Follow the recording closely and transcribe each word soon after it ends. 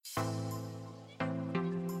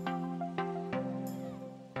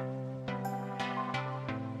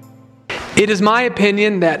It is my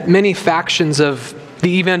opinion that many factions of the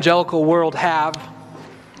evangelical world have,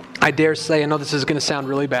 I dare say, I know this is going to sound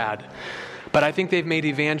really bad, but I think they've made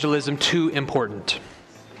evangelism too important.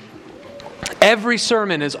 Every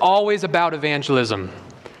sermon is always about evangelism.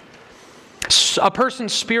 A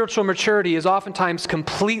person's spiritual maturity is oftentimes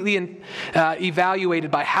completely evaluated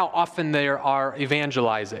by how often they are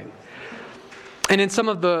evangelizing. And in some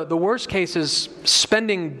of the worst cases,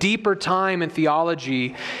 spending deeper time in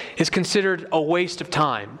theology is considered a waste of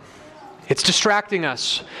time. It's distracting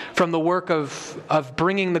us from the work of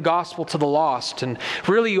bringing the gospel to the lost. And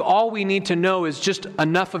really, all we need to know is just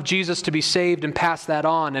enough of Jesus to be saved and pass that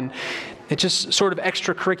on. And it's just sort of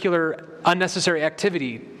extracurricular, unnecessary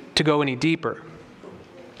activity to go any deeper.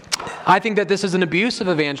 I think that this is an abuse of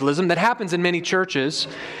evangelism that happens in many churches,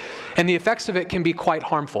 and the effects of it can be quite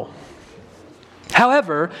harmful.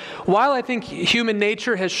 However, while I think human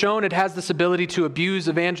nature has shown it has this ability to abuse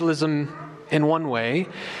evangelism in one way,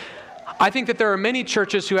 I think that there are many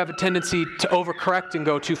churches who have a tendency to overcorrect and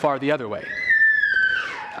go too far the other way.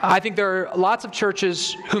 I think there are lots of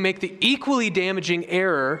churches who make the equally damaging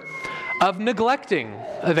error of neglecting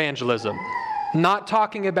evangelism, not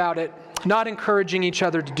talking about it, not encouraging each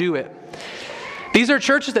other to do it. These are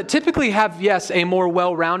churches that typically have, yes, a more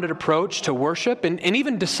well-rounded approach to worship and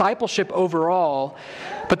even discipleship overall,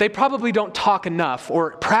 but they probably don't talk enough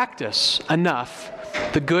or practice enough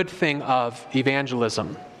the good thing of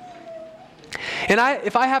evangelism. And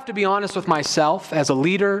if I have to be honest with myself as a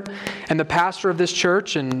leader and the pastor of this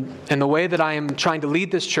church and the way that I am trying to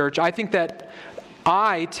lead this church, I think that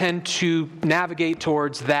I tend to navigate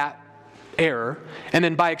towards that error, and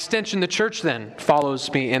then by extension the church then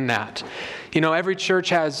follows me in that. You know, every church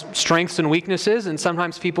has strengths and weaknesses, and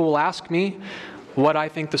sometimes people will ask me what I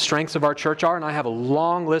think the strengths of our church are, and I have a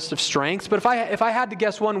long list of strengths, but if I had to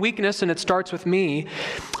guess one weakness, and it starts with me,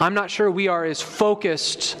 I'm not sure we are as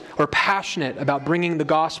focused or passionate about bringing the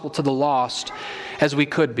gospel to the lost as we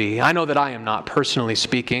could be. I know that I am not, personally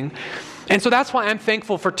speaking, and so that's why I'm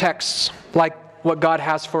thankful for texts like what God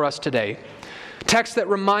has for us today. Texts that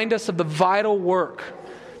remind us of the vital work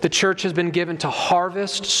the church has been given to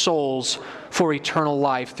harvest souls for eternal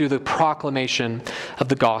life through the proclamation of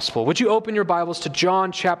the gospel. Would you open your Bibles to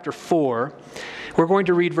John chapter 4? We're going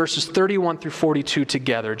to read verses 31 through 42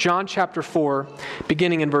 together. John chapter 4,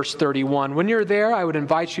 beginning in verse 31. When you're there, I would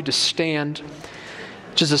invite you to stand,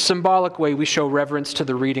 which is a symbolic way we show reverence to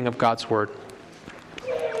the reading of God's word.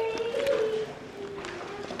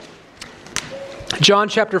 John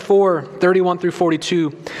chapter 4, 31 through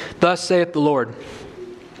 42, thus saith the Lord.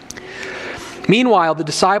 Meanwhile, the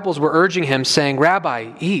disciples were urging him, saying,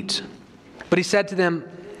 Rabbi, eat. But he said to them,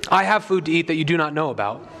 I have food to eat that you do not know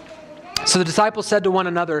about. So the disciples said to one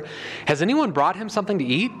another, Has anyone brought him something to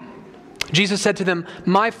eat? Jesus said to them,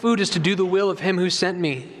 My food is to do the will of him who sent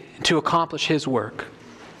me, and to accomplish his work.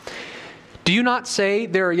 Do you not say,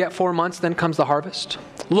 There are yet 4 months, then comes the harvest?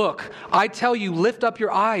 Look, I tell you, lift up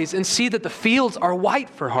your eyes and see that the fields are white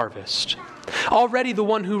for harvest. Already the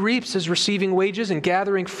one who reaps is receiving wages and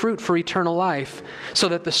gathering fruit for eternal life, so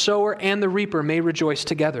that the sower and the reaper may rejoice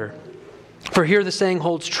together. For here the saying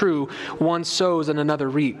holds true, one sows and another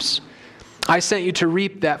reaps. I sent you to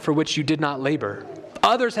reap that for which you did not labor.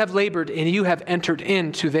 Others have labored, and you have entered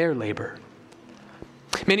into their labor.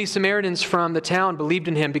 Many Samaritans from the town believed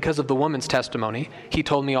in him because of the woman's testimony. He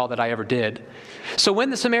told me all that I ever did. So when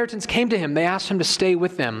the Samaritans came to him, they asked him to stay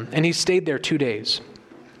with them, and he stayed there 2 days.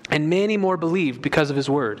 And many more believed because of his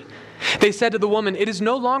word. They said to the woman, It is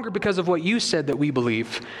no longer because of what you said that we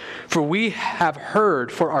believe, for we have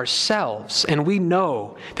heard for ourselves, and we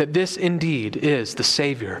know that this indeed is the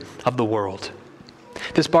Savior of the world.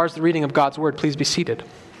 This bars the reading of God's word. Please be seated.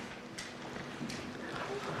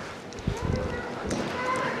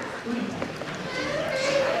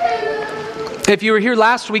 If you were here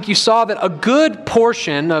last week, you saw that a good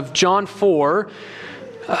portion of John 4,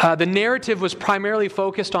 the narrative was primarily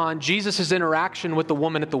focused on Jesus' interaction with the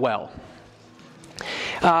woman at the well.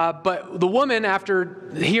 But the woman,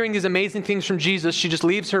 after hearing these amazing things from Jesus, she just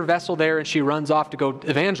leaves her vessel there and she runs off to go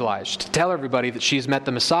evangelize, to tell everybody that she's met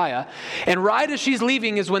the Messiah. And right as she's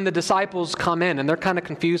leaving is when the disciples come in, and they're kind of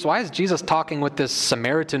confused. Why is Jesus talking with this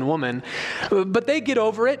Samaritan woman? But they get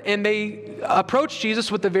over it, and they approach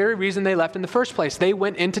Jesus with the very reason they left in the first place. They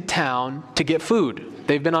went into town to get food.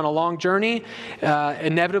 They've been on a long journey.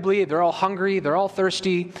 Inevitably, they're all hungry. They're all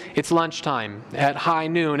thirsty. It's lunchtime at high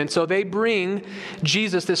noon. And so they bring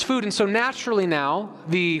Jesus this food. And so naturally now,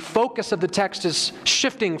 the focus of the text is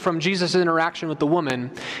shifting from Jesus' interaction with the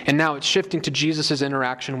woman, and now it's shifting to Jesus'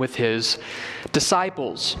 interaction with his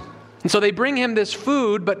disciples. And so they bring him this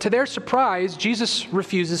food, but to their surprise, Jesus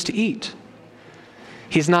refuses to eat.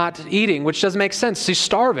 he's not eating, which doesn't make sense. He's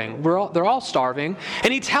starving. They're all starving.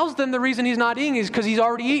 And he tells them the reason he's not eating is because he's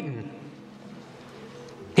already eaten.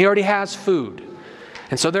 He already has food.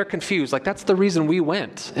 And so they're confused. Like, that's the reason we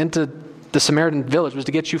went into the Samaritan village, was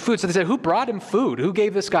to get you food. So they said, who brought him food? Who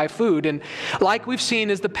gave this guy food? And like we've seen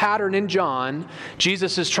is the pattern in John,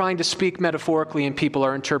 Jesus is trying to speak metaphorically and people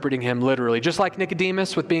are interpreting him literally. Just like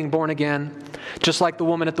Nicodemus with being born again, just like the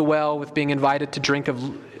woman at the well with being invited to drink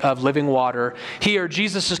of living water. Here,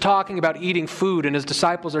 Jesus is talking about eating food and his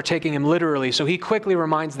disciples are taking him literally. So he quickly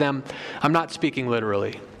reminds them, I'm not speaking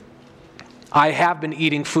literally. I have been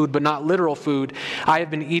eating food, but not literal food. I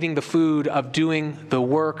have been eating the food of doing the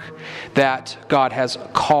work that God has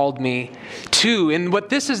called me to. And what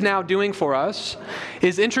this is now doing for us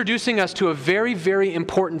is introducing us to a very, very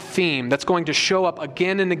important theme that's going to show up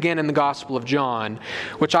again and again in the Gospel of John,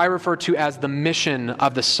 which I refer to as the mission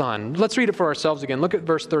of the Son. Let's read it for ourselves again. Look at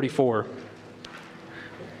verse 34.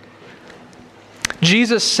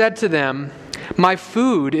 Jesus said to them, my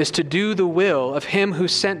food is to do the will of him who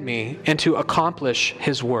sent me and to accomplish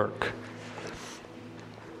his work.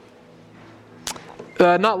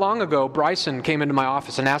 Not long ago, Bryson came into my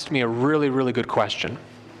office and asked me a really, really good question.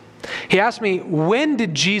 He asked me, when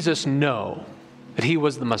did Jesus know that he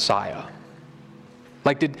was the Messiah?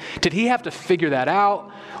 Like, did he have to figure that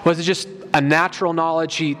out? Was it just a natural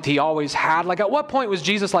knowledge he always had? Like, at what point was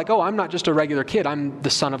Jesus like, oh, I'm not just a regular kid. I'm the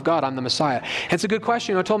Son of God. I'm the Messiah. And it's a good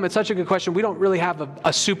question. I told him it's such a good question. We don't really have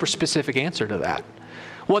a super specific answer to that.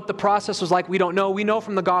 What the process was like, we don't know. We know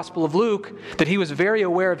from the Gospel of Luke that he was very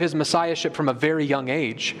aware of his messiahship from a very young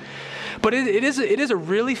age. But it is a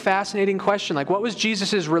really fascinating question. Like, what was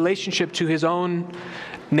Jesus' relationship to his own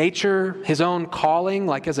nature, his own calling,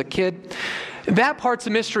 like as a kid? That part's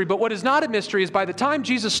a mystery, but what is not a mystery is by the time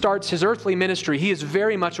Jesus starts his earthly ministry, he is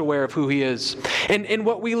very much aware of who he is. And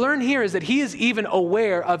what we learn here is that he is even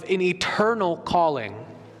aware of an eternal calling.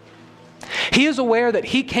 He is aware that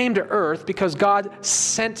he came to earth because God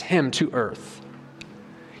sent him to earth.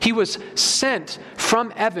 He was sent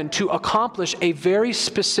from heaven to accomplish a very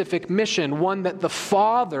specific mission, one that the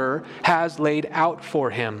Father has laid out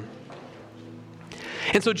for him.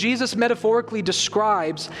 And so Jesus metaphorically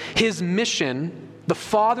describes his mission, the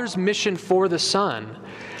Father's mission for the Son,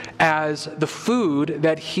 as the food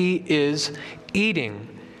that he is eating.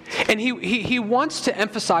 And he wants to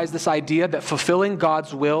emphasize this idea that fulfilling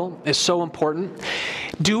God's will is so important.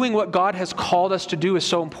 Doing what God has called us to do is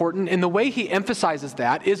so important. And the way he emphasizes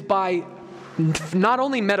that is by not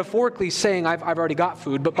only metaphorically saying, I've already got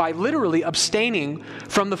food, but by literally abstaining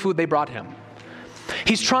from the food they brought him.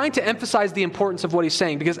 He's trying to emphasize the importance of what he's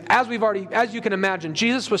saying because as you can imagine,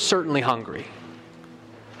 Jesus was certainly hungry.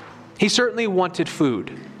 He certainly wanted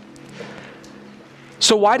food.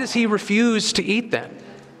 So why does he refuse to eat then?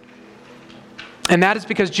 And that is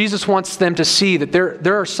because Jesus wants them to see that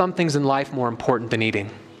there are some things in life more important than eating.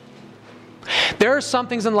 There are some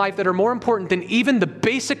things in life that are more important than even the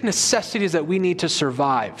basic necessities that we need to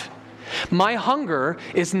survive. My hunger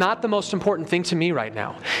is not the most important thing to me right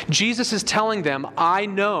now. Jesus is telling them, I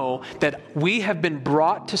know that we have been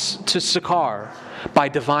brought to Sychar by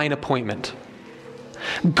divine appointment.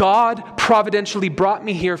 God providentially brought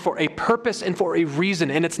me here for a purpose and for a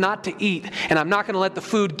reason, and it's not to eat, and I'm not going to let the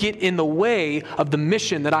food get in the way of the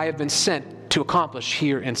mission that I have been sent to accomplish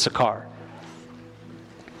here in Sychar.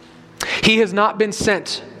 He has not been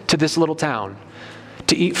sent to this little town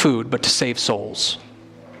to eat food, but to save souls.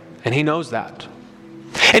 And he knows that.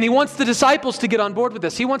 And he wants the disciples to get on board with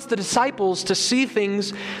this. He wants the disciples to see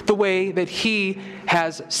things the way that he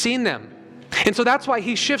has seen them. And so that's why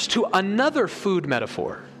he shifts to another food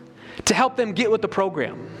metaphor to help them get with the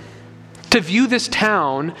program, to view this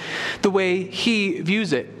town the way he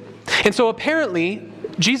views it. And so apparently,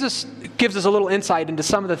 Jesus gives us a little insight into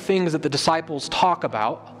some of the things that the disciples talk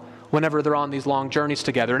about whenever they're on these long journeys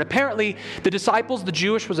together. And apparently, the disciples, the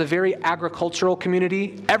Jewish, was a very agricultural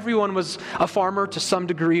community. Everyone was a farmer to some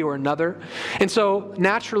degree or another. And so,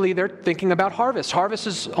 naturally, they're thinking about harvest. Harvest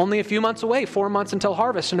is only a few months away, 4 months until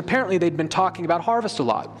harvest. And apparently, they'd been talking about harvest a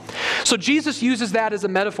lot. So Jesus uses that as a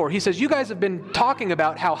metaphor. He says, you guys have been talking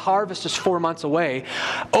about how harvest is 4 months away.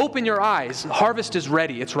 Open your eyes. Harvest is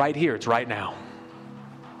ready. It's right here. It's right now.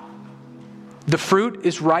 The fruit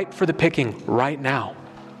is ripe for the picking right now.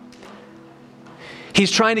 He's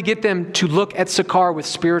trying to get them to look at Sychar with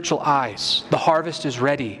spiritual eyes. The harvest is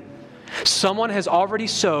ready. Someone has already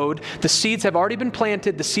sowed. The seeds have already been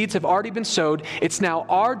planted. The seeds have already been sowed. It's now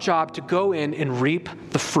our job to go in and reap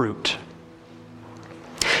the fruit.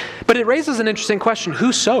 But it raises an interesting question.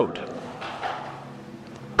 Who sowed?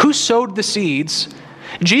 Who sowed the seeds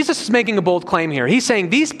Jesus is making a bold claim here. He's saying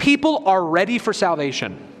these people are ready for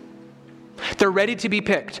salvation. They're ready to be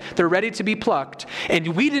picked. They're ready to be plucked. And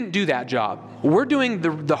we didn't do that job. We're doing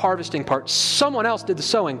the harvesting part. Someone else did the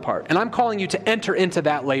sowing part. And I'm calling you to enter into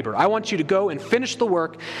that labor. I want you to go and finish the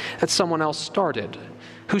work that someone else started.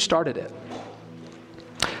 Who started it?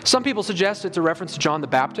 Some people suggest it's a reference to John the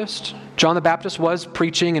Baptist. John the Baptist was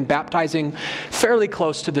preaching and baptizing fairly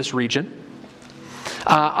close to this region.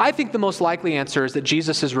 I think the most likely answer is that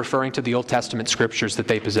Jesus is referring to the Old Testament scriptures that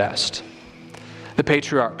they possessed. The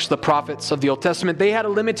patriarchs, the prophets of the Old Testament, they had a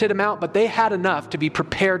limited amount, but they had enough to be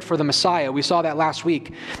prepared for the Messiah. We saw that last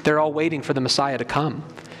week. They're all waiting for the Messiah to come.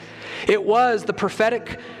 It was the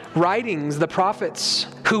prophetic writings, the prophets,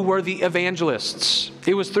 who were the evangelists.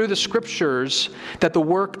 It was through the scriptures that the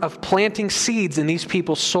work of planting seeds in these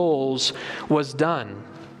people's souls was done.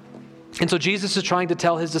 And so Jesus is trying to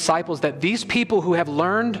tell his disciples that these people who have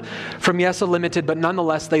learned from, yes, a limited, but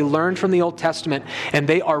nonetheless, they learned from the Old Testament, and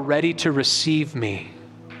they are ready to receive me.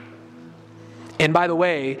 And by the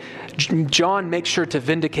way, John makes sure to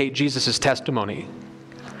vindicate Jesus' testimony.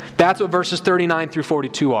 That's what verses 39 through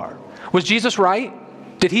 42 are. Was Jesus right?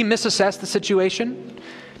 Did he misassess the situation?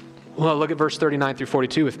 Well, look at verse 39 through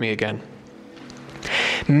 42 with me again.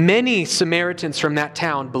 Many Samaritans from that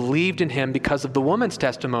town believed in him because of the woman's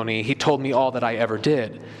testimony. He told me all that I ever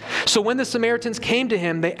did. So when the Samaritans came to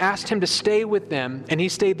him, they asked him to stay with them, and he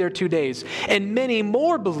stayed there 2 days. And many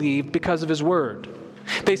more believed because of his word.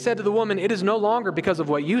 They said to the woman, "It is no longer because of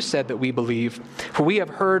what you said that we believe, for we have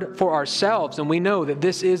heard for ourselves, and we know that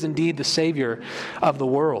this is indeed the Savior of the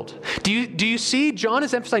world." Do you see, John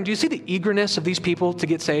is emphasizing, do you see the eagerness of these people to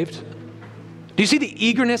get saved? Do you see the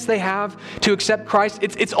eagerness they have to accept Christ?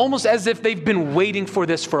 It's almost as if they've been waiting for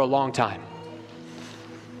this for a long time.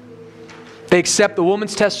 They accept the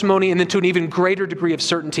woman's testimony, and then to an even greater degree of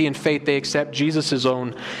certainty and faith, they accept Jesus'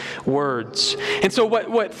 own words. And so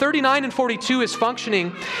what 39 and 42 is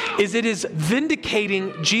functioning is it is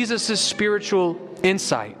vindicating Jesus' spiritual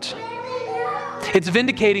insight. It's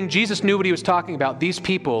vindicating Jesus knew what he was talking about. These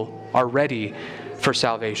people are ready for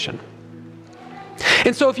salvation.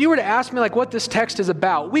 And so if you were to ask me what this text is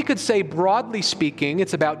about, we could say broadly speaking,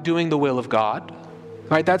 it's about doing the will of God.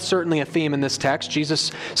 Right? That's certainly a theme in this text.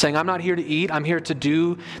 Jesus saying, I'm not here to eat. I'm here to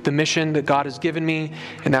do the mission that God has given me,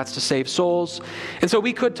 and that's to save souls. And so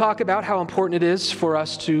we could talk about how important it is for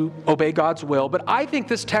us to obey God's will. But I think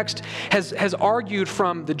this text has argued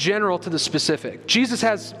from the general to the specific. Jesus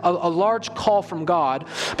has a large call from God,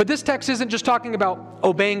 but this text isn't just talking about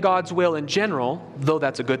obeying God's will in general, though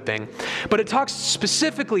that's a good thing, but it talks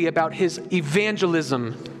specifically about his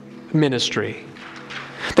evangelism ministry.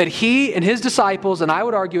 That he and his disciples, and I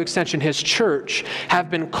would argue extension his church,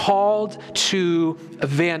 have been called to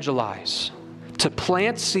evangelize, to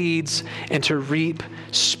plant seeds and to reap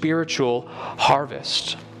spiritual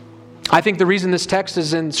harvest. I think the reason this text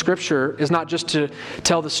is in Scripture is not just to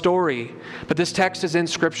tell the story, but this text is in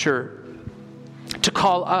Scripture to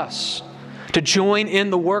call us to join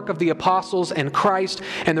in the work of the apostles and Christ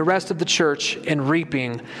and the rest of the church in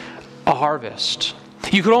reaping a harvest.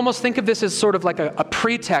 You could almost think of this as sort of like a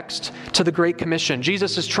pretext to the Great Commission.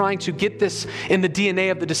 Jesus is trying to get this in the DNA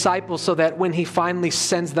of the disciples so that when he finally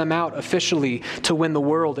sends them out officially to win the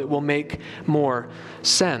world, it will make more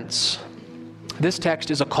sense. This text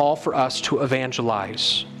is a call for us to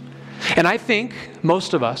evangelize. And I think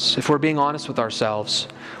most of us, if we're being honest with ourselves,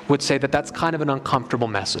 would say that that's kind of an uncomfortable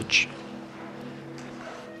message.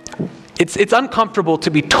 It's uncomfortable to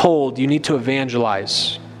be told you need to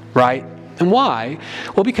evangelize, right? And why?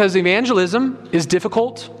 Well, because evangelism is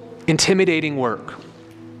difficult, intimidating work.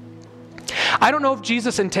 I don't know if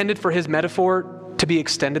Jesus intended for his metaphor to be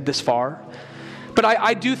extended this far, but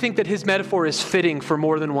I do think that his metaphor is fitting for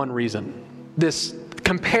more than one reason. This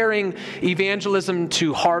comparing evangelism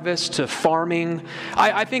to harvest, to farming,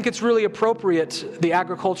 I think it's really appropriate, the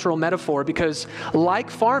agricultural metaphor, because like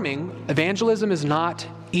farming, evangelism is not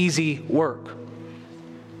easy work.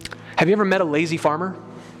 Have you ever met a lazy farmer?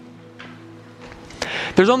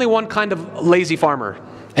 There's only one kind of lazy farmer,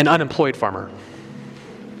 an unemployed farmer.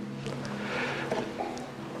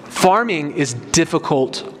 Farming is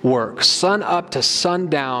difficult work, sun up to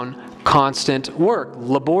sundown, constant work,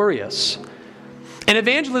 laborious. And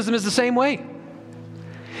evangelism is the same way.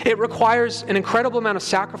 It requires an incredible amount of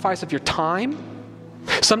sacrifice of your time.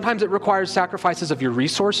 Sometimes it requires sacrifices of your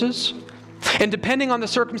resources. And depending on the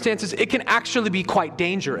circumstances, it can actually be quite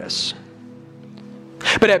dangerous.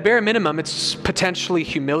 But at bare minimum, it's potentially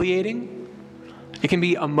humiliating. It can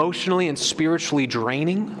be emotionally and spiritually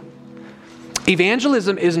draining.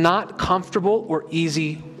 Evangelism is not comfortable or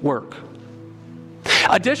easy work.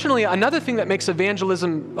 Additionally, another thing that makes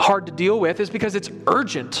evangelism hard to deal with is because it's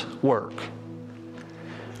urgent work.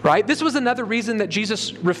 Right? This was another reason that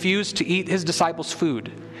Jesus refused to eat his disciples'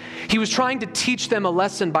 food. He was trying to teach them a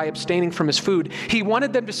lesson by abstaining from his food. He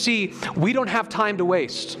wanted them to see, we don't have time to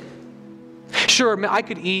waste. Sure, I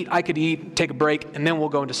could eat, take a break, and then we'll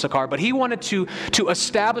go into Sakar. But he wanted to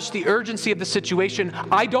establish the urgency of the situation.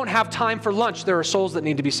 I don't have time for lunch. There are souls that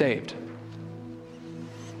need to be saved.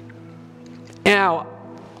 Now,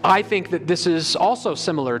 I think that this is also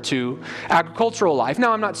similar to agricultural life.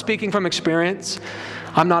 Now, I'm not speaking from experience.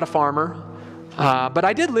 I'm not a farmer. But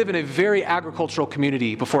I did live in a very agricultural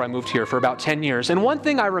community before I moved here for about 10 years. And one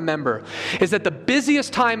thing I remember is that the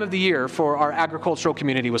busiest time of the year for our agricultural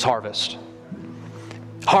community was harvest.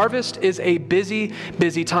 Harvest is a busy,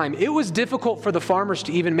 busy time. It was difficult for the farmers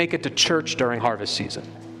to even make it to church during harvest season.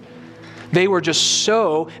 They were just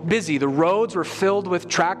so busy. The roads were filled with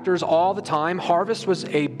tractors all the time. Harvest was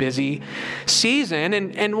a busy season.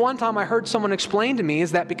 And one time I heard someone explain to me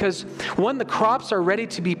is that because when the crops are ready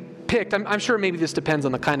to be picked, I'm sure maybe this depends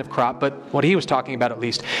on the kind of crop, but what he was talking about at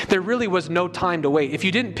least, there really was no time to wait. If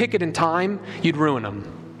you didn't pick it in time, you'd ruin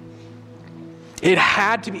them. It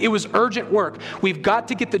had to be, it was urgent work. We've got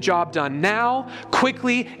to get the job done now,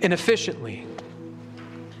 quickly, and efficiently.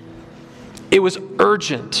 It was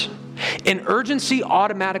urgent. And urgency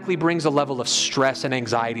automatically brings a level of stress and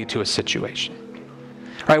anxiety to a situation.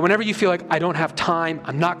 Right? Whenever you feel like, I don't have time,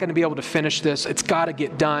 I'm not going to be able to finish this, it's got to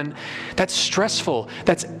get done, that's stressful.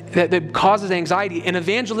 That causes anxiety. And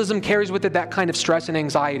evangelism carries with it that kind of stress and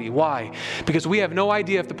anxiety. Why? Because we have no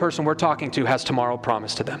idea if the person we're talking to has tomorrow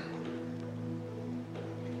promised to them.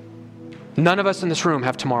 None of us in this room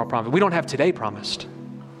have tomorrow promised. We don't have today promised.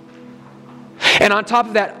 And on top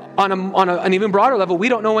of that, on an even broader level, we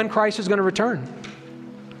don't know when Christ is going to return.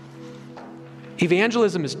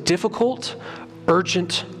 Evangelism is difficult,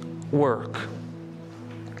 urgent work.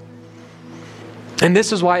 And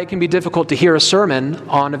this is why it can be difficult to hear a sermon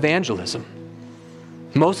on evangelism.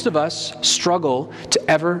 Most of us struggle to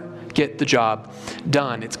ever get the job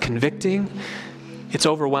done. It's convicting. It's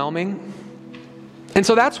overwhelming. And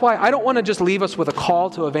so that's why I don't want to just leave us with a call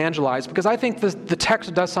to evangelize, because I think the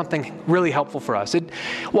text does something really helpful for us.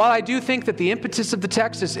 While I do think that the impetus of the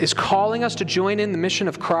text is calling us to join in the mission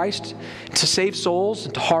of Christ, to save souls,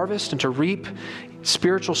 and to harvest, and to reap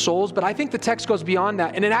spiritual souls, but I think the text goes beyond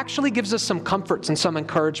that, and it actually gives us some comforts and some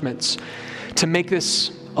encouragements to make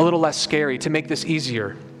this a little less scary, to make this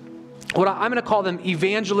easier. What I'm going to call them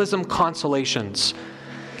evangelism consolations,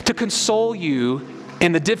 to console you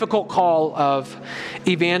in the difficult call of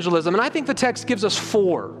evangelism. And I think the text gives us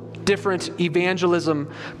 4 different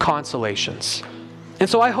evangelism consolations. And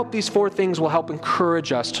so I hope these 4 things will help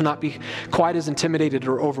encourage us to not be quite as intimidated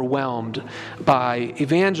or overwhelmed by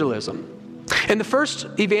evangelism. And the first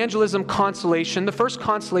evangelism consolation, the first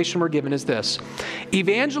consolation we're given is this: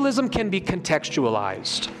 evangelism can be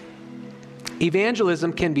contextualized.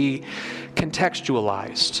 Evangelism can be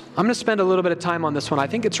contextualized. I'm going to spend a little bit of time on this one. I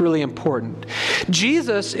think it's really important.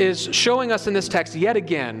 Jesus is showing us in this text yet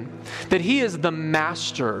again that he is the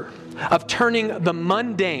master of turning the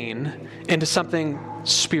mundane into something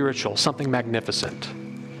spiritual, something magnificent.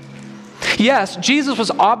 Yes, Jesus was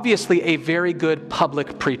obviously a very good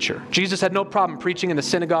public preacher. Jesus had no problem preaching in the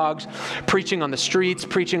synagogues, preaching on the streets,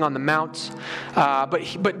 preaching on the mounts.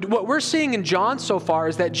 But what we're seeing in John so far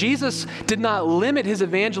is that Jesus did not limit his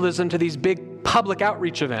evangelism to these big public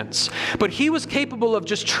outreach events, but he was capable of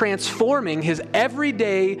just transforming his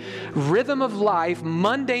everyday rhythm of life,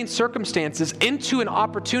 mundane circumstances, into an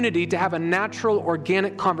opportunity to have a natural,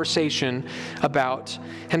 organic conversation about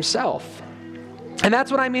himself. And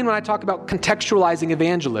that's what I mean when I talk about contextualizing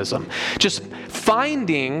evangelism. Just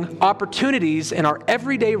finding opportunities in our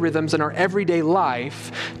everyday rhythms, in our everyday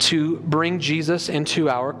life, to bring Jesus into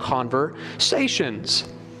our conversations.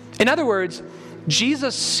 In other words,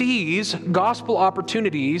 Jesus sees gospel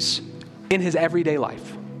opportunities in his everyday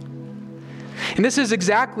life. And this is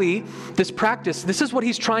exactly this practice. This is what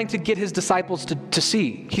he's trying to get his disciples to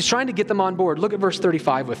see. He's trying to get them on board. Look at verse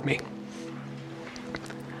 35 with me.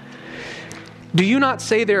 Do you not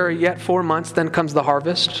say there are yet 4 months, then comes the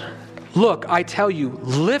harvest? Look, I tell you,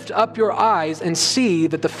 lift up your eyes and see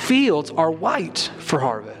that the fields are white for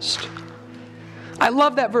harvest. I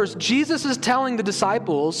love that verse. Jesus is telling the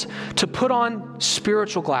disciples to put on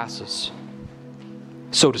spiritual glasses,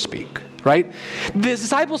 so to speak. right? The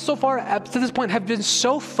disciples so far up to this point have been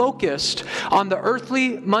so focused on the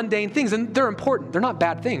earthly, mundane things, and they're important. They're not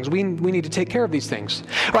bad things. We need to take care of these things,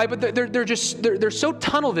 right? But they're so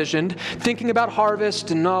tunnel visioned, thinking about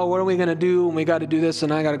harvest and what are we going to do? And we got to do this,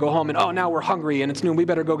 and I got to go home, and now we're hungry and it's noon. We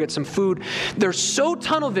better go get some food. They're so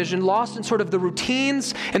tunnel visioned, lost in sort of the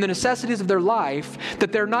routines and the necessities of their life,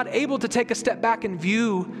 that they're not able to take a step back and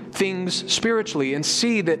view things spiritually and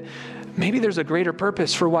see that maybe there's a greater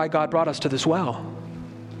purpose for why God brought us to this well.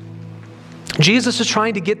 Jesus is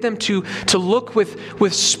trying to get them to look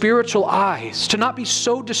with spiritual eyes, to not be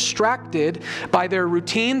so distracted by their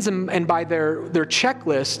routines and by their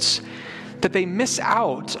checklists that they miss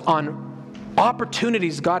out on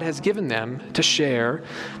opportunities God has given them to share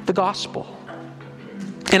the gospel.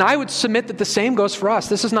 And I would submit that the same goes for us.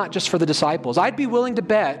 This is not just for the disciples. I'd be willing to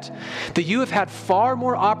bet that you have had far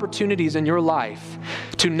more opportunities in your life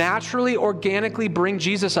to naturally, organically bring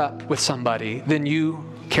Jesus up with somebody than you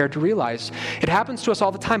care to realize. It happens to us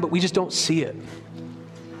all the time, but we just don't see it.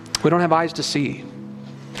 We don't have eyes to see.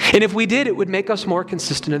 And if we did, it would make us more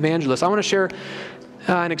consistent evangelists. I want to share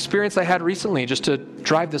an experience I had recently just to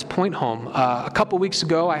drive this point home. A couple weeks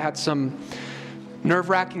ago, I had some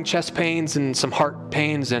nerve-wracking chest pains and some heart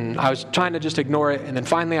pains, and I was trying to just ignore it. And then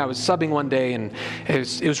finally I was subbing one day, and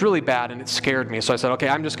it was really bad, and it scared me. So I said, okay,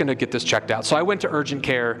 I'm just going to get this checked out. So I went to urgent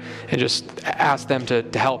care and just asked them to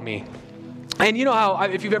help me. And you know how,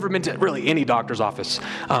 if you've ever been to really any doctor's office,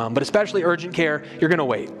 but especially urgent care, you're going to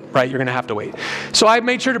wait, right? You're going to have to wait. So I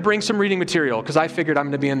made sure to bring some reading material because I figured I'm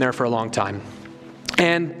going to be in there for a long time.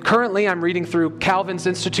 And currently I'm reading through Calvin's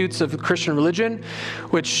Institutes of Christian Religion,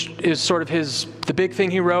 which is sort of the big thing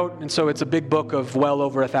he wrote. And so it's a big book of well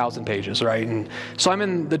over 1,000 pages, right? And so I'm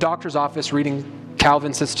in the doctor's office reading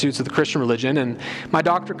Calvin's Institutes of the Christian Religion, and my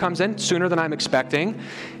doctor comes in sooner than I'm expecting,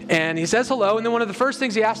 and he says hello, and then one of the first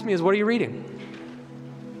things he asks me is, what are you reading?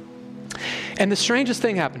 And the strangest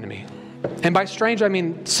thing happened to me. And by strange, I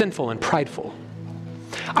mean sinful and prideful.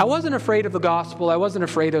 I wasn't afraid of the gospel. I wasn't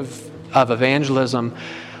afraid of evangelism.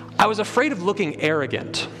 I was afraid of looking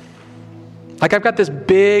arrogant. Like I've got this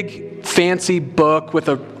big, fancy book with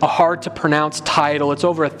a hard to pronounce title. It's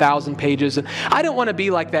over 1,000 pages. And I don't want to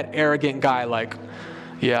be like that arrogant guy like,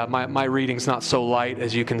 yeah, my reading's not so light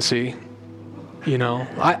as you can see. You know,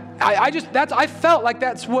 I felt like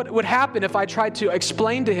that's what would happen if I tried to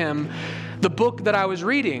explain to him the book that I was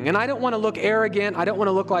reading. And I don't want to look arrogant. I don't want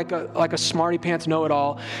to look like a smarty pants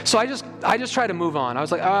know-it-all. So I just try to move on. I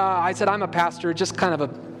was like, I said, I'm a pastor, just kind of a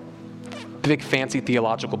big fancy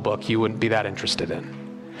theological book you wouldn't be that interested in.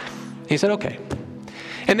 He said, okay.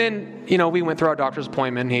 And then, we went through our doctor's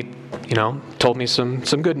appointment. He, told me some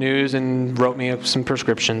good news and wrote me some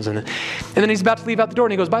prescriptions. And then he's about to leave out the door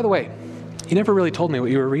and he goes, by the way, you never really told me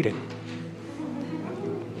what you were reading.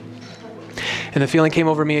 And the feeling came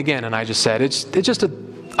over me again, and I just said, it's just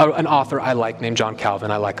an author I like named John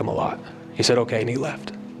Calvin. I like him a lot. He said, okay, and he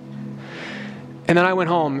left. And then I went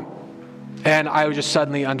home, and I was just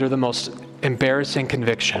suddenly under the most embarrassing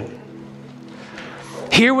conviction.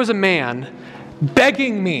 Here was a man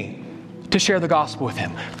begging me to share the gospel with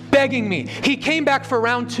him. Begging me. He came back for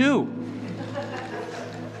round 2.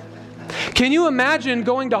 Can you imagine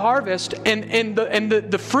going to harvest and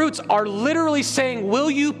the fruits are literally saying,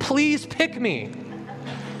 will you please pick me?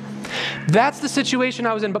 That's the situation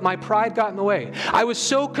I was in, but my pride got in the way. I was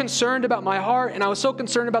so concerned about my heart, and I was so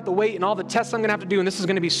concerned about the weight and all the tests I'm going to have to do, and this is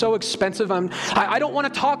going to be so expensive. I don't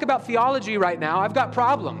want to talk about theology right now. I've got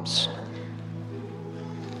problems.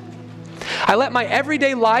 I let my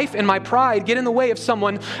everyday life and my pride get in the way of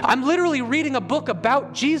someone. I'm literally reading a book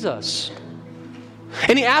about Jesus.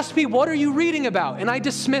 And he asked me, what are you reading about? And I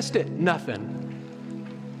dismissed it. Nothing.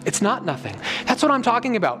 It's not nothing. That's what I'm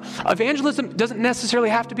talking about. Evangelism doesn't necessarily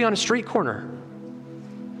have to be on a street corner.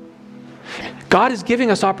 God is giving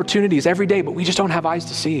us opportunities every day, but we just don't have eyes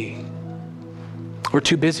to see. We're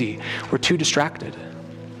too busy. We're too distracted.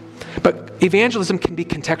 But evangelism can be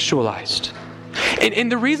contextualized. And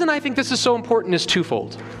the reason I think this is so important is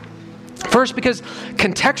twofold. First, because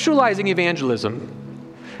contextualizing evangelism,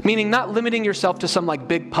 meaning not limiting yourself to some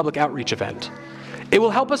big public outreach event, it will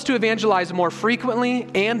help us to evangelize more frequently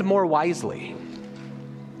and more wisely.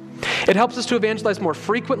 It helps us to evangelize more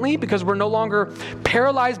frequently because we're no longer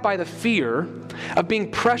paralyzed by the fear of being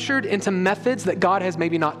pressured into methods that God has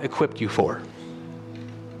maybe not equipped you for.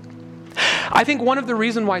 I think one of the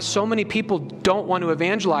reasons why so many people don't want to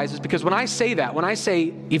evangelize is because when I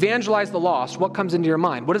say evangelize the lost, what comes into your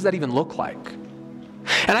mind? What does that even look like?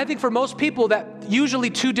 And I think for most people that usually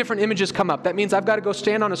two different images come up. That means I've got to go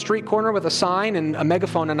stand on a street corner with a sign and a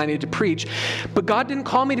megaphone and I need to preach. But God didn't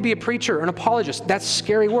call me to be a preacher, an apologist. That's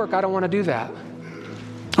scary work. I don't want to do that.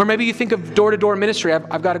 Or maybe you think of door-to-door ministry.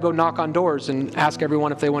 I've got to go knock on doors and ask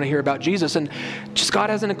everyone if they want to hear about Jesus. And just God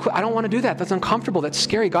hasn't equipped. I don't want to do that. That's uncomfortable. That's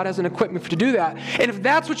scary. God hasn't equipped me to do that. And if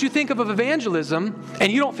that's what you think of evangelism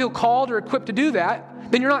and you don't feel called or equipped to do that,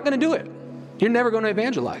 then you're not going to do it. You're never going to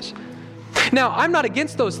evangelize. Now, I'm not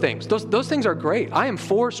against those things. Those things are great. I am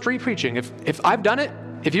for street preaching. If I've done it,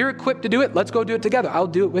 if you're equipped to do it, let's go do it together. I'll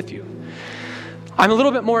do it with you. I'm a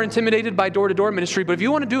little bit more intimidated by door-to-door ministry, but if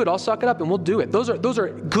you want to do it, I'll suck it up and we'll do it. Those are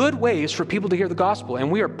good ways for people to hear the gospel,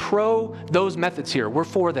 and we are pro those methods here. We're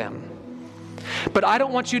for them. But I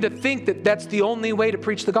don't want you to think that that's the only way to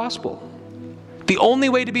preach the gospel. The only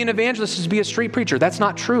way to be an evangelist is to be a street preacher. That's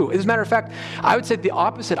not true. As a matter of fact, I would say the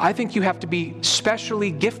opposite. I think you have to be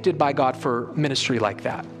specially gifted by God for ministry like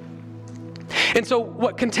that. And so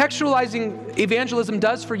what contextualizing evangelism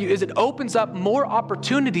does for you is it opens up more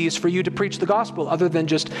opportunities for you to preach the gospel other than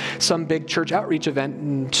just some big church outreach event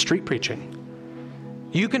and street preaching.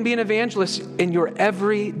 You can be an evangelist in your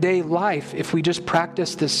everyday life if we just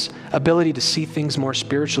practice this ability to see things more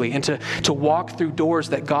spiritually and to walk through doors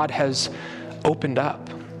that God has opened up.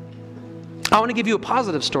 I want to give you a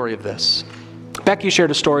positive story of this. Becky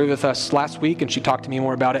shared a story with us last week, and she talked to me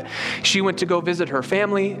more about it. She went to go visit her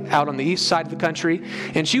family out on the east side of the country,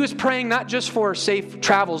 and she was praying not just for safe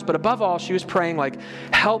travels, but above all, she was praying,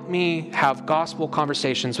 help me have gospel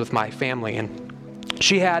conversations with my family. And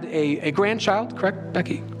she had a grandchild, correct,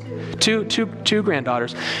 Becky? Two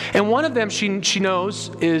granddaughters. And one of them she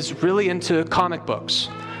knows is really into comic books,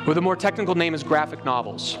 where the more technical name is graphic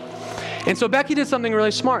novels. And so Becky did something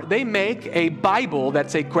really smart. They make a Bible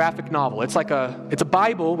that's a graphic novel. It's a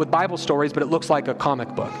Bible with Bible stories, but it looks like a comic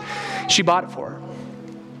book. She bought it for her.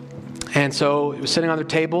 And so it was sitting on their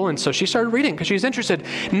table, and so she started reading because she was interested.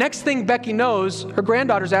 Next thing Becky knows, her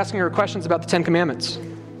granddaughter's asking her questions about the Ten Commandments.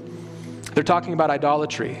 They're talking about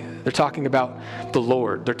idolatry. They're talking about the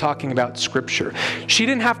Lord. They're talking about Scripture. She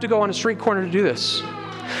didn't have to go on a street corner to do this.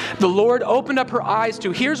 The Lord opened up her eyes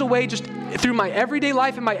to, here's a way just through my everyday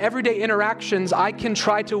life and my everyday interactions, I can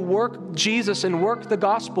try to work Jesus and work the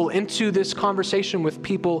gospel into this conversation with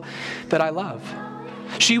people that I love.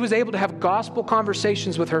 She was able to have gospel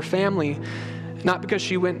conversations with her family, not because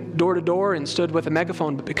she went door to door and stood with a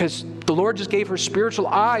megaphone, but because the Lord just gave her spiritual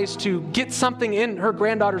eyes to get something in her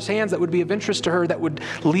granddaughter's hands that would be of interest to her, that would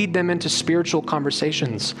lead them into spiritual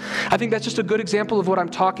conversations. I think that's just a good example of what I'm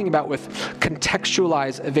talking about with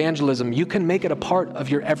contextualized evangelism. You can make it a part of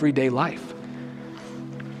your everyday life.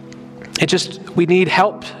 We need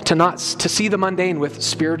help to see the mundane with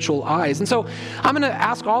spiritual eyes. And so I'm going to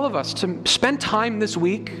ask all of us to spend time this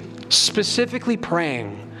week specifically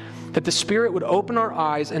praying that the Spirit would open our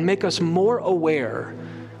eyes and make us more aware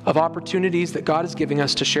of opportunities that God is giving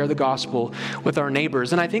us to share the gospel with our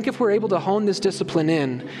neighbors. And I think if we're able to hone this discipline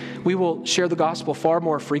in, we will share the gospel far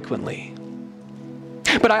more frequently.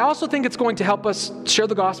 But I also think it's going to help us share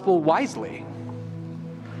the gospel wisely.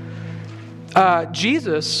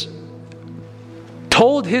 Jesus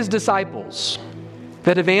told his disciples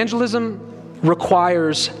that evangelism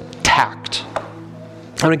requires tact.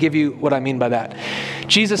 I'm going to give you what I mean by that.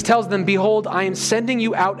 Jesus tells them, behold, I am sending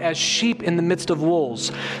you out as sheep in the midst of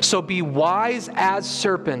wolves. So be wise as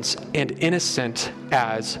serpents and innocent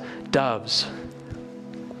as doves.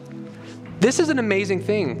 This is an amazing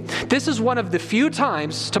thing. This is one of the few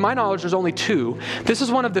times, to my knowledge, there's only two. This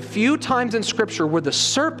is one of the few times in Scripture where the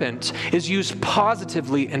serpent is used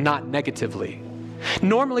positively and not negatively.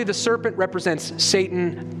 Normally, the serpent represents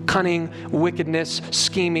Satan, cunning, wickedness,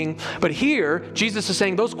 scheming. But here, Jesus is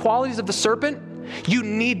saying those qualities of the serpent, you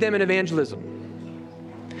need them in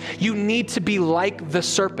evangelism. You need to be like the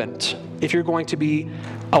serpent if you're going to be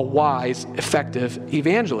a wise, effective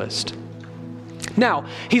evangelist. Now,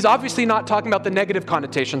 he's obviously not talking about the negative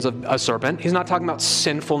connotations of a serpent. He's not talking about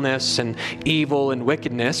sinfulness and evil and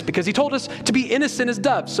wickedness, because he told us to be innocent as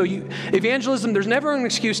doves. So evangelism, there's never an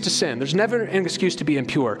excuse to sin. There's never an excuse to be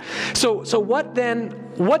impure. So what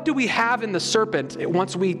do we have in the serpent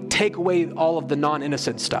once we take away all of the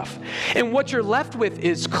non-innocent stuff? And what you're left with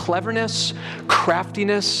is cleverness,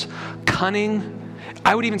 craftiness, cunning.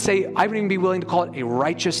 I would even be willing to call it a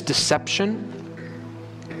righteous deception.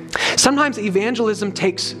 Sometimes evangelism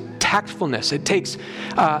takes tactfulness. It takes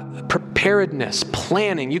preparedness,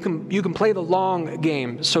 planning. You can play the long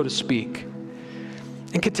game, so to speak.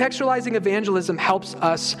 And contextualizing evangelism helps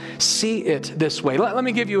us see it this way. Let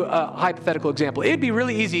me give you a hypothetical example. It'd be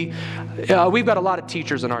really easy. We've got a lot of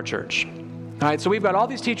teachers in our church. All right, so we've got all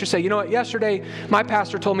these teachers say, you know what, yesterday my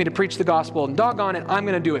pastor told me to preach the gospel, and doggone it, I'm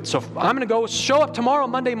going to do it. So I'm going to go show up tomorrow,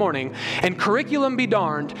 Monday morning, and curriculum be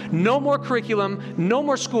darned, no more curriculum, no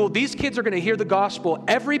more school. These kids are going to hear the gospel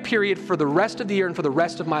every period for the rest of the year and for the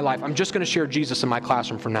rest of my life. I'm just going to share Jesus in my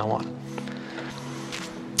classroom from now on.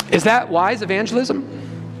 Is that wise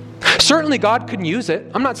evangelism? Certainly God could use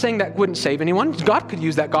it. I'm not saying that wouldn't save anyone. God could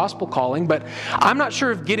use that gospel calling, but I'm not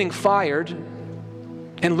sure if getting fired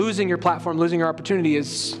and losing your platform, losing your opportunity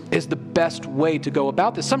is the best way to go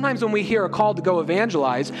about this. Sometimes when we hear a call to go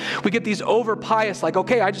evangelize, we get these over-pious, like,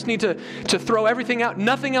 okay, I just need to throw everything out.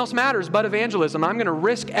 Nothing else matters but evangelism. I'm going to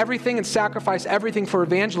risk everything and sacrifice everything for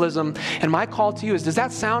evangelism. And my call to you is, does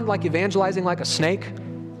that sound like evangelizing like a snake?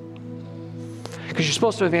 Because you're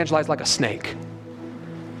supposed to evangelize like a snake.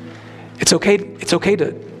 It's okay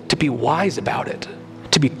to be wise about it,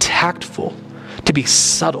 to be tactful, to be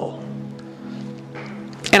subtle.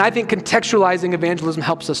 And I think contextualizing evangelism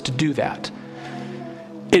helps us to do that.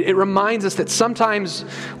 It reminds us that sometimes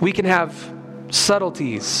we can have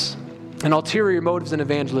subtleties and ulterior motives in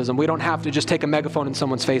evangelism. We don't have to just take a megaphone in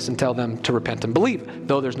someone's face and tell them to repent and believe,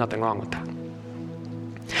 though there's nothing wrong with that.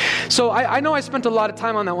 So I know I spent a lot of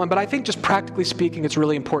time on that one, but I think just practically speaking, it's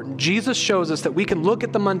really important. Jesus shows us that we can look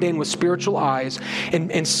at the mundane with spiritual eyes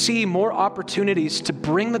and see more opportunities to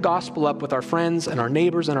bring the gospel up with our friends and our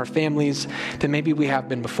neighbors and our families than maybe we have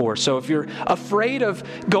been before. So if you're afraid of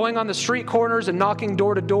going on the street corners and knocking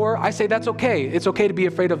door to door, I say that's okay. It's okay to be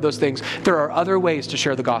afraid of those things. There are other ways to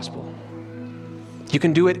share the gospel. You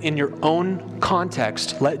can do it in your own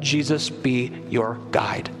context. Let Jesus be your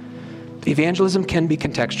guide. Evangelism can be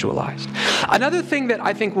contextualized. Another thing that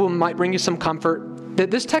I think might bring you some comfort,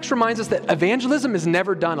 that this text reminds us that evangelism is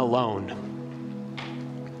never done alone.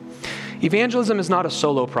 Evangelism is not a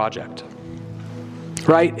solo project,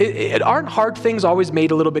 right? Aren't hard things always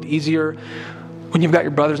made a little bit easier when you've got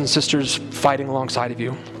your brothers and sisters fighting alongside of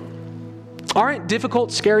you? Aren't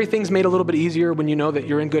difficult, scary things made a little bit easier when you know that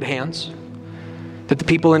you're in good hands? That the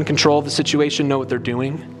people in control of the situation know what they're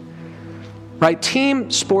doing? Right?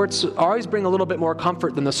 Team sports always bring a little bit more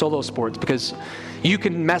comfort than the solo sports because you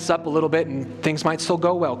can mess up a little bit and things might still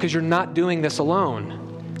go well because you're not doing this alone.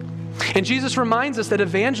 And Jesus reminds us that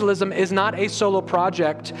evangelism is not a solo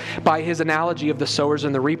project by his analogy of the sowers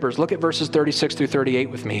and the reapers. Look at verses 36 through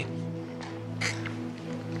 38 with me.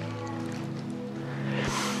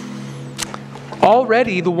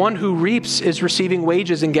 Already the one who reaps is receiving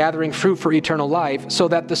wages and gathering fruit for eternal life, so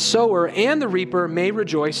that the sower and the reaper may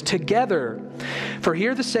rejoice together. For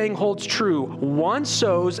here the saying holds true, one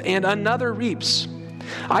sows and another reaps.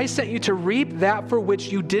 I sent you to reap that for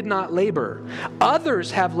which you did not labor. Others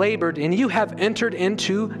have labored, and you have entered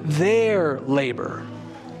into their labor.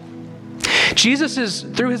 Jesus is,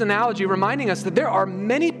 through his analogy, reminding us that there are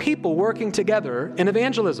many people working together in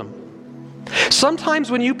evangelism. Sometimes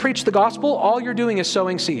when you preach the gospel, all you're doing is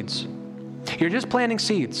sowing seeds. You're just planting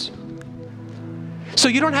seeds. So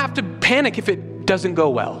you don't have to panic if it doesn't go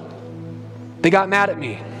well. They got mad at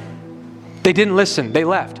me. They didn't listen. They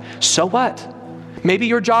left. So what? Maybe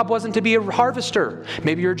your job wasn't to be a harvester.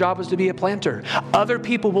 Maybe your job was to be a planter. Other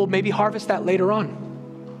people will maybe harvest that later on.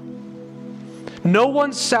 No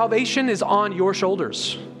one's salvation is on your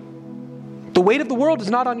shoulders. The weight of the world is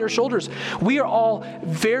not on your shoulders. We are all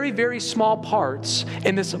very, very small parts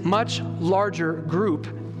in this much larger group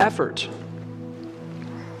effort.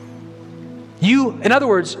 In other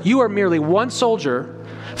words, you are merely one soldier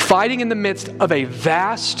fighting in the midst of a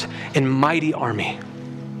vast and mighty army.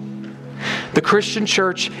 The Christian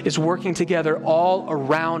church is working together all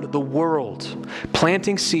around the world,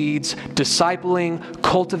 planting seeds, discipling,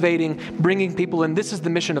 cultivating, bringing people in. This is the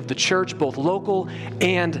mission of the church, both local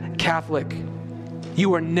and Catholic.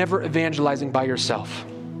 You are never evangelizing by yourself.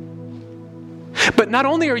 But not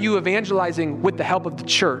only are you evangelizing with the help of the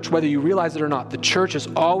church, whether you realize it or not, the church is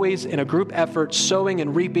always in a group effort, sowing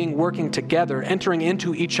and reaping, working together, entering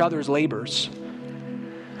into each other's labors.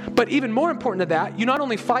 But even more important to that, you not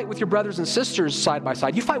only fight with your brothers and sisters side by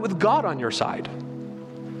side, you fight with God on your side.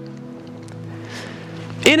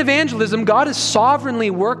 In evangelism, God is sovereignly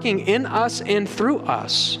working in us and through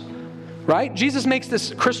us, right? Jesus makes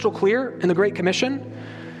this crystal clear in the Great Commission.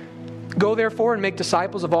 Go therefore and make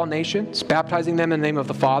disciples of all nations, baptizing them in the name of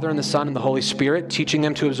the Father and the Son and the Holy Spirit, teaching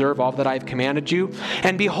them to observe all that I have commanded you.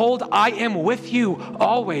 And behold, I am with you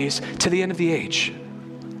always to the end of the age.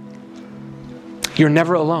 You're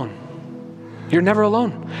never alone. You're never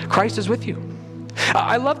alone. Christ is with you.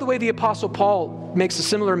 I love the way the Apostle Paul makes a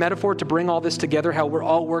similar metaphor to bring all this together, how we're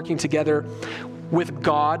all working together with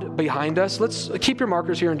God behind us. Let's keep your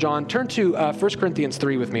markers here in John. Turn to 1 Corinthians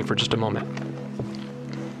 3 with me for just a moment.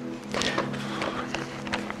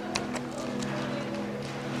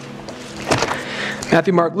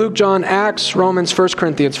 Matthew, Mark, Luke, John, Acts, Romans, 1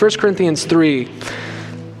 Corinthians. 1 Corinthians 3.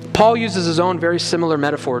 Paul uses his own very similar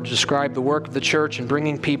metaphor to describe the work of the church in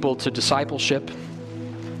bringing people to discipleship.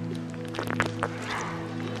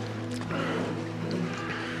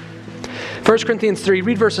 1 Corinthians 3,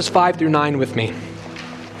 read verses 5 through 9 with me.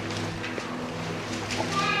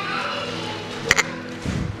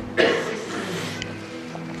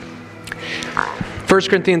 First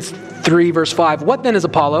Corinthians 3, verse 5. What then is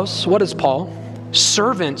Apollos? What is Paul?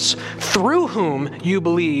 Servants through whom you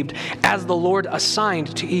believed, as the Lord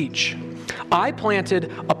assigned to each. I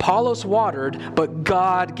planted, Apollos watered, but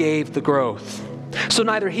God gave the growth. So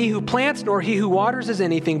neither he who plants nor he who waters is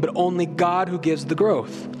anything, but only God who gives the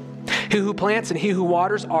growth. He who plants and he who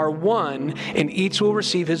waters are one, and each will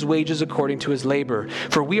receive his wages according to his labor.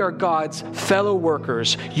 For we are God's fellow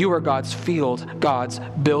workers. You are God's field, God's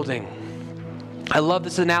building. I love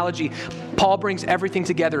this analogy. Paul brings everything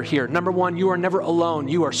together here. Number one, you are never alone.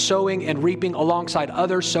 You are sowing and reaping alongside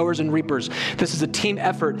other sowers and reapers. This is a team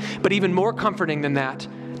effort, but even more comforting than that,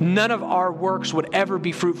 none of our works would ever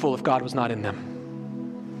be fruitful if God was not in them.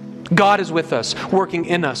 God is with us, working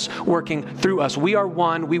in us, working through us. We are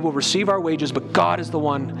one, we will receive our wages, but God is the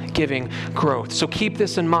one giving growth. So keep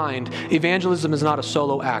this in mind. Evangelism is not a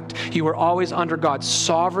solo act. You are always under God's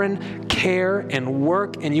sovereign care and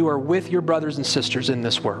work, and you are with your brothers and sisters in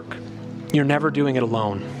this work. You're never doing it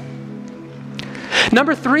alone.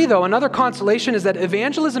 Number 3, though, another consolation is that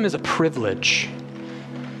evangelism is a privilege.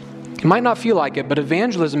 You might not feel like it, but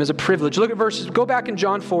evangelism is a privilege. Look at go back in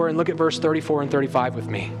John 4 and look at verse 34 and 35 with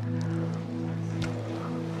me.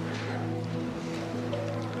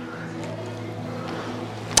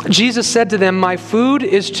 Jesus said to them, my food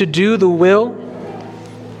is to do the will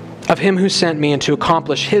of him who sent me and to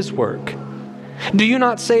accomplish his work. Do you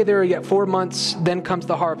not say there are yet 4 months, then comes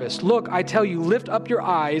the harvest? Look, I tell you, lift up your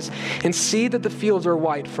eyes and see that the fields are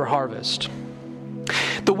white for harvest.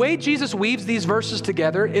 The way Jesus weaves these verses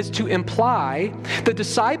together is to imply the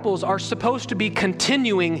disciples are supposed to be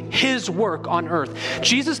continuing his work on earth.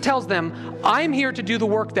 Jesus tells them, I'm here to do the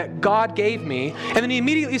work that God gave me. And then he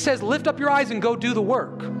immediately says, lift up your eyes and go do the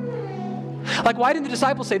work. Like, why didn't the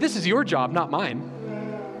disciples say, this is your job, not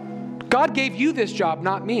mine? God gave you this job,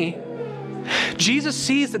 not me. Jesus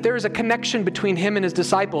sees that there is a connection between him and his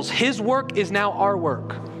disciples. His work is now our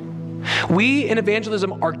work. We in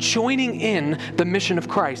evangelism are joining in the mission of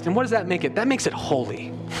Christ. And what does that make it? That makes it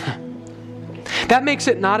holy. That makes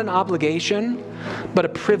it not an obligation, but a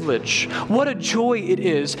privilege. What a joy it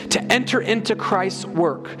is to enter into Christ's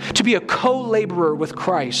work, to be a co-laborer with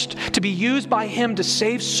Christ, to be used by him to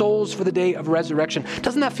save souls for the day of resurrection.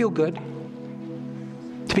 Doesn't that feel good?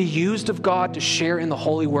 To be used of God to share in the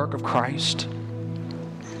holy work of Christ.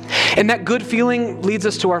 And that good feeling leads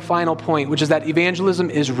us to our final point, which is that evangelism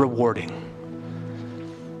is rewarding.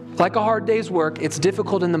 Like a hard day's work, it's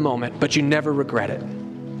difficult in the moment, but you never regret it.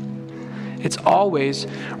 It's always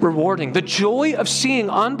rewarding. The joy of seeing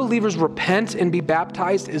unbelievers repent and be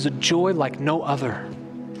baptized is a joy like no other.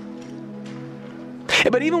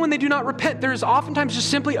 But even when they do not repent, there is oftentimes just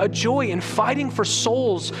simply a joy in fighting for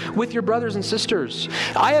souls with your brothers and sisters.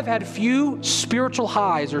 I have had few spiritual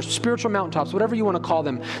highs or spiritual mountaintops, whatever you want to call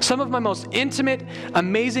them. Some of my most intimate,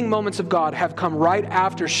 amazing moments of God have come right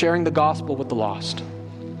after sharing the gospel with the lost.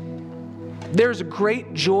 There's a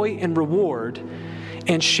great joy and reward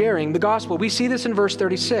in sharing the gospel. We see this in verse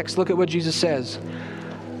 36. Look at what Jesus says.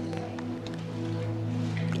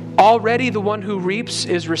 Already the one who reaps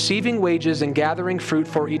is receiving wages and gathering fruit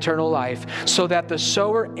for eternal life, so that the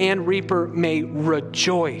sower and reaper may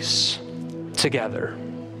rejoice together.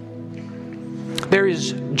 There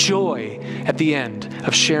is joy at the end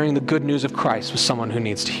of sharing the good news of Christ with someone who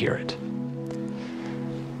needs to hear it.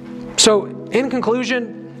 So, in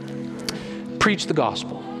conclusion, preach the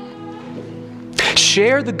gospel.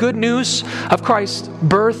 Share the good news of Christ's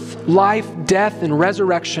birth, life, death, and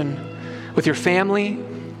resurrection with your family,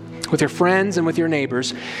 with your friends, and with your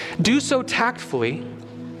neighbors. Do so tactfully,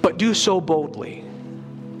 but do so boldly,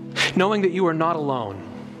 knowing that you are not alone,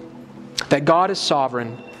 that God is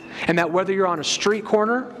sovereign, and that whether you're on a street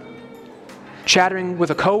corner, chattering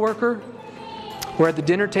with a coworker, or at the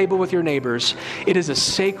dinner table with your neighbors, it is a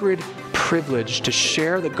sacred privilege to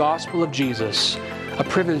share the gospel of Jesus, a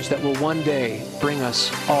privilege that will one day bring us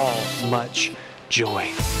all much joy.